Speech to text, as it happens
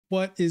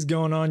What is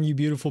going on, you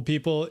beautiful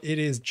people? It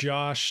is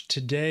Josh.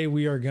 Today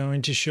we are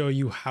going to show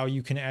you how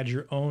you can add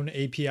your own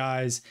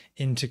APIs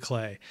into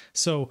Clay.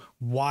 So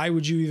why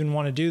would you even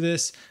want to do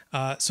this?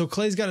 So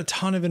Clay's got a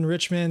ton of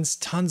enrichments,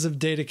 tons of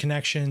data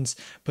connections,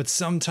 but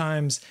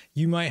sometimes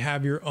you might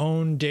have your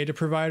own data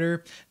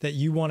provider that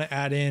you want to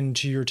add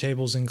into your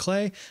tables in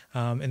Clay,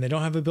 and they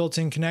don't have a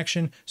built-in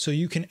connection, so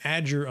you can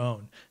add your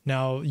own.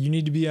 Now you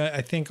need to be,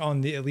 I think,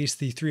 on at least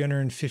the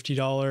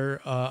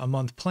 $350 a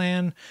month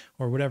plan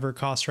or whatever it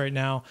costs right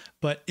now,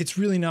 but it's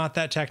really not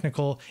that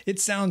technical. It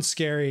sounds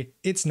scary.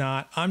 It's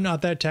not. I'm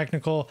not that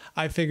technical.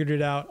 I figured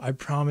it out. I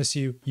promise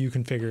you, you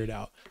can figure it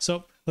out.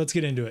 So let's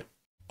get into it.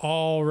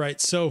 All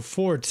right, so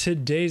for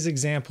today's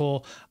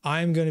example,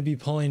 I'm going to be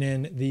pulling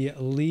in the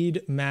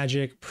Lead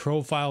Magic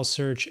Profile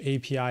Search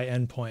API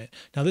endpoint.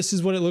 Now, this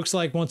is what it looks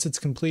like once it's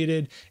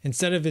completed.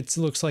 Instead of it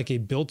looks like a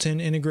built-in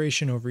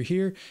integration over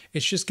here,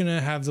 it's just going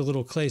to have the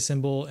little Clay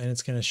symbol and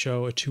it's going to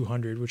show a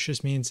 200, which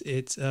just means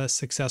it's a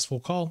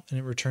successful call and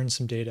it returns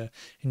some data.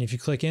 And if you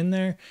click in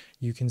there,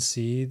 you can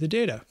see the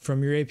data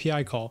from your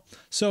API call.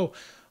 So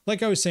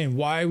like I was saying,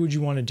 why would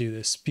you want to do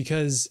this?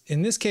 Because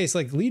in this case,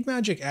 like Lead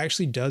Magic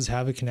actually does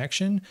have a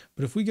connection,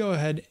 but if we go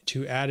ahead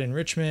to add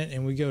enrichment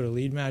and we go to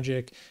Lead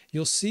Magic,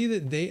 you'll see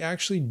that they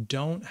actually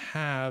don't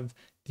have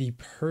the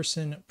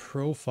person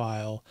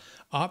profile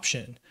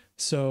option.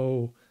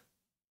 So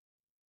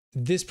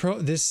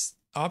this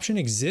option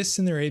exists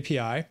in their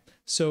API.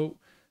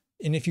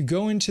 And if you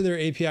go into their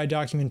API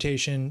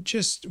documentation,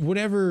 just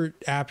whatever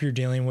app you're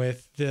dealing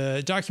with,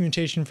 the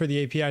documentation for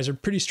the APIs are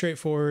pretty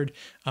straightforward.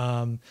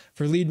 For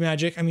Lead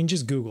Magic, I mean,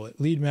 just Google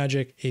it, Lead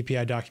Magic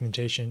API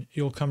documentation.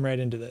 You'll come right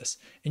into this.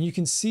 And you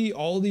can see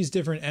all these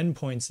different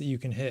endpoints that you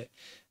can hit.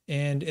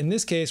 And in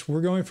this case,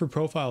 we're going for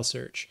profile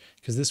search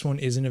because this one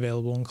isn't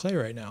available in Clay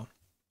right now.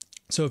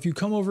 So if you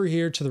come over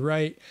here to the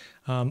right,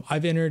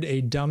 I've entered a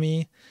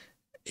dummy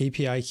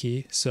API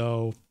key.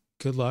 So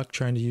good luck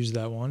trying to use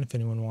that one if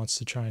anyone wants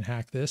to try and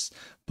hack this,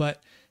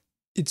 but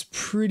it's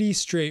pretty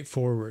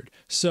straightforward.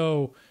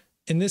 So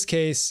in this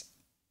case,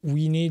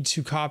 we need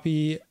to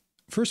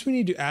first we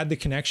need to add the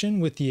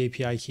connection with the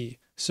API key.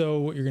 So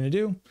what you're going to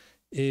do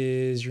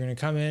is you're going to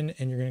come in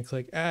and you're going to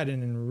click add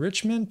an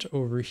enrichment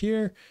over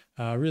here,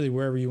 really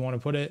wherever you want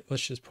to put it.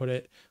 Let's just put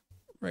it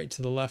right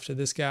to the left of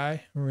this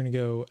guy. We're going to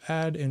go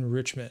add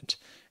enrichment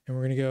and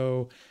we're going to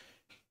go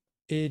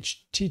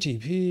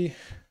HTTP.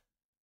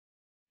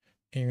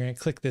 And you're going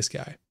to click this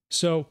guy.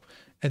 So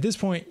at this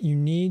point, you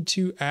need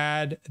to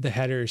add the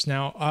headers.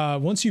 Now,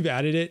 once you've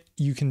added it,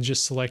 you can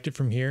just select it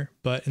from here.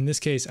 But in this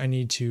case, I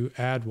need to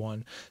add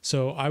one.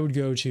 So I would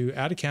go to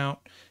add account,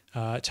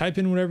 type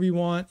in whatever you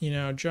want,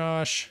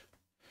 Josh,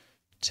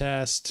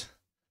 test,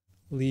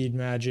 Lead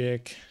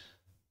Magic,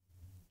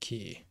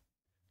 key.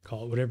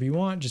 Call it whatever you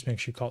want. Just make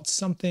sure you call it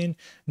something.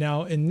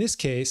 Now, in this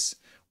case,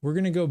 we're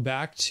going to go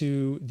back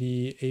to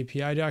the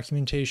API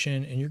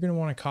documentation and you're going to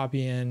want to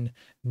copy in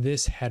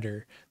this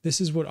header. This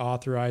is what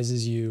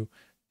authorizes you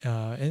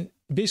and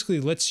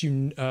basically lets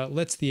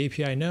the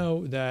API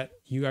know that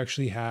you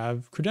actually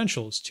have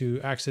credentials to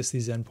access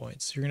these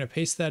endpoints. So you're going to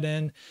paste that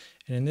in.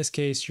 And in this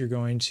case, you're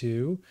going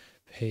to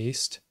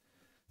paste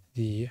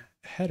the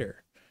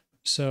header.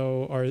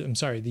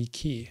 The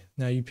key.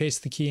 Now you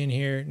paste the key in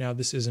here. Now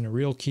this isn't a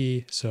real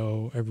key,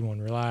 so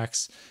everyone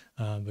relax.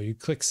 But you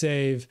click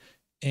save.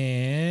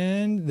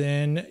 And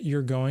then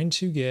you're going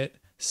to get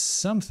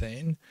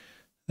something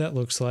that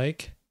looks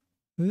like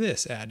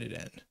this added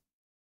in.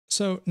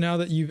 So now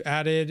that you've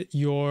added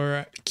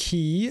your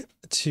key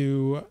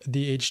to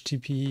the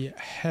HTTP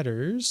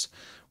headers,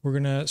 we're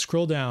going to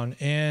scroll down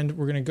and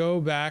we're going to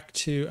go back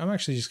to, I'm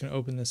actually just going to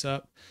open this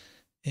up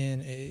in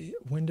a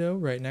window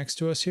right next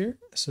to us here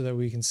so that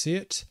we can see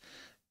it.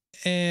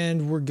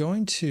 And we're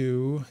going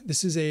to,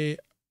 this is a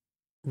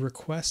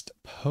request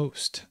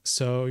post.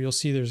 So you'll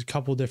see there's a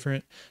couple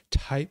different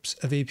types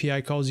of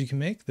API calls you can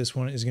make. This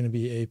one is going to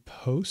be a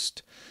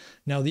post.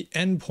 Now the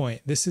endpoint,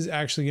 this is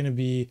actually going to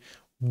be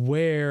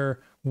where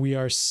we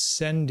are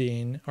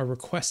sending or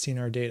requesting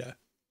our data.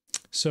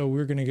 So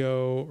we're going to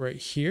go right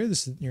here.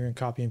 You're going to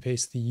copy and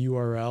paste the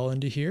URL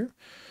into here.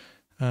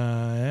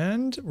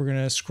 And we're going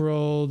to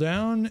scroll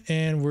down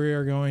and we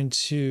are going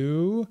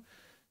to,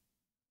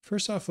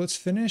 first off, let's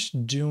finish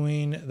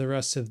doing the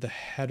rest of the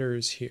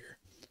headers here.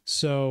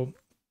 So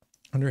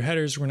under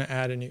headers, we're going to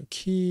add a new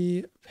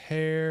key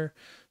pair.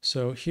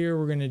 So here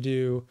we're going to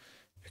do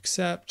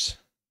accept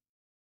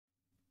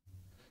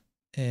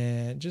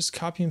and just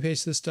copy and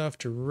paste this stuff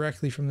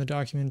directly from the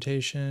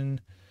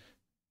documentation.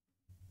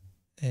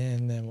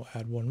 And then we'll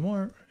add one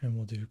more and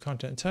we'll do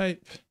content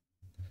type.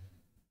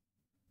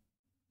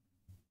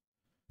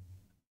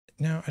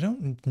 Now, I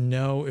don't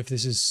know if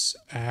this is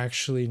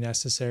actually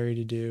necessary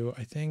to do.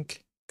 I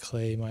think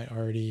Clay might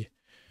already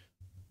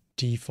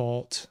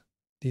default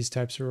these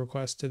types of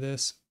requests to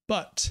this,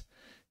 but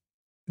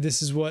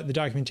this is what the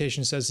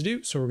documentation says to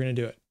do. So we're going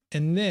to do it.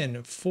 And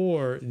then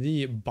for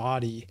the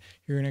body,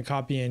 you're going to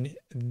copy in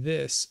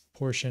this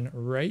portion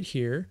right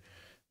here,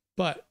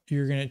 but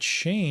you're going to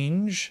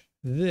change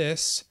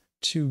this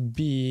to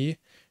be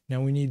Now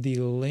we need the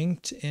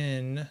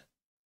LinkedIn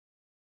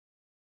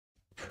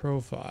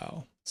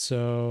profile.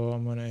 So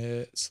I'm going to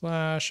hit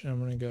slash and I'm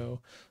going to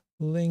go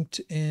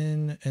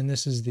LinkedIn, and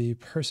this is the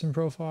person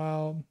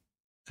profile.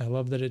 I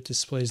love that it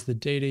displays the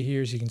data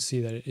here so you can see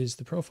that it is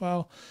the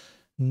profile.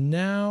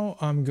 Now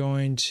I'm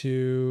going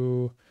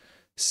to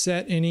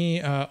set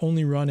any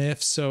only run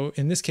if. So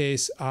in this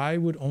case, I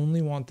would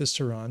only want this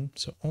to run.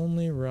 So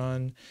only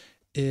run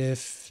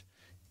if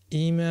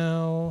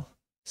email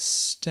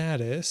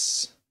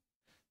status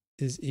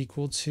is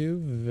equal to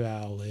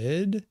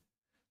valid.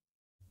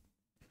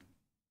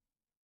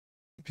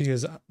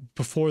 Because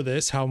before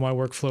this, how my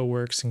workflow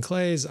works in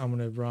Clay is I'm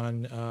going to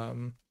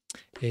run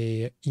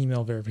a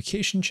email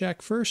verification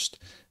check first,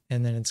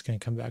 and then it's going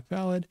to come back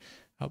valid.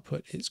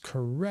 Output is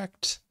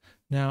correct.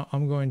 Now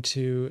I'm going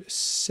to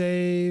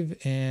save,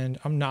 and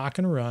I'm not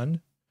going to run.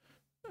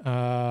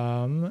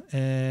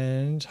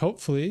 And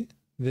hopefully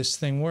this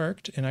thing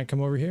worked, and I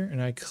come over here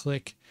and I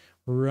click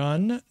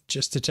run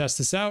just to test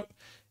this out,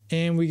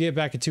 and we get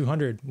back at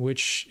 200,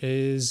 which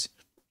is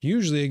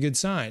usually a good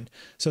sign.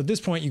 So at this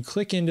point, you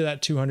click into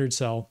that 200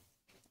 cell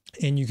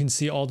and you can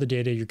see all the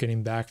data you're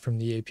getting back from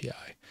the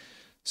API.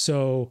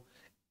 So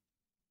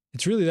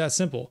it's really that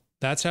simple.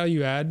 That's how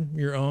you add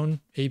your own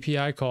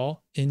API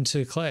call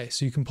into Clay.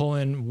 So you can pull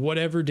in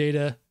whatever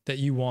data that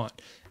you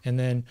want. And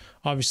then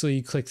obviously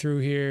you click through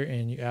here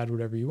and you add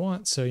whatever you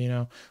want. So,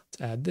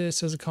 let's add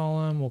this as a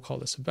column. We'll call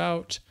this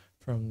about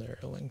from their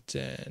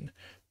LinkedIn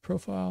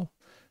profile.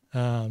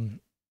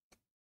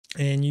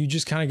 And you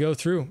just kind of go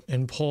through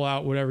and pull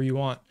out whatever you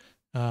want.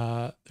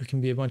 There can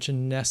be a bunch of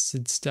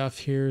nested stuff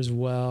here as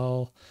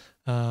well.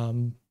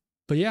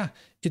 But yeah,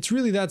 it's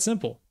really that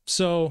simple.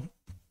 So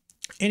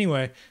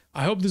anyway,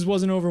 I hope this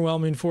wasn't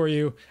overwhelming for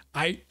you.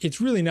 It's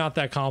really not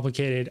that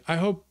complicated. I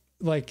hope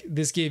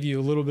this gave you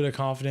a little bit of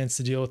confidence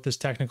to deal with this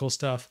technical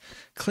stuff.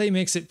 Clay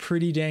makes it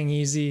pretty dang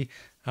easy.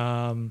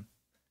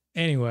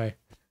 Anyway,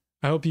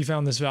 I hope you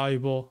found this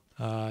valuable.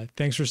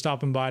 Thanks for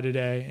stopping by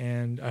today,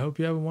 and I hope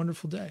you have a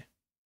wonderful day.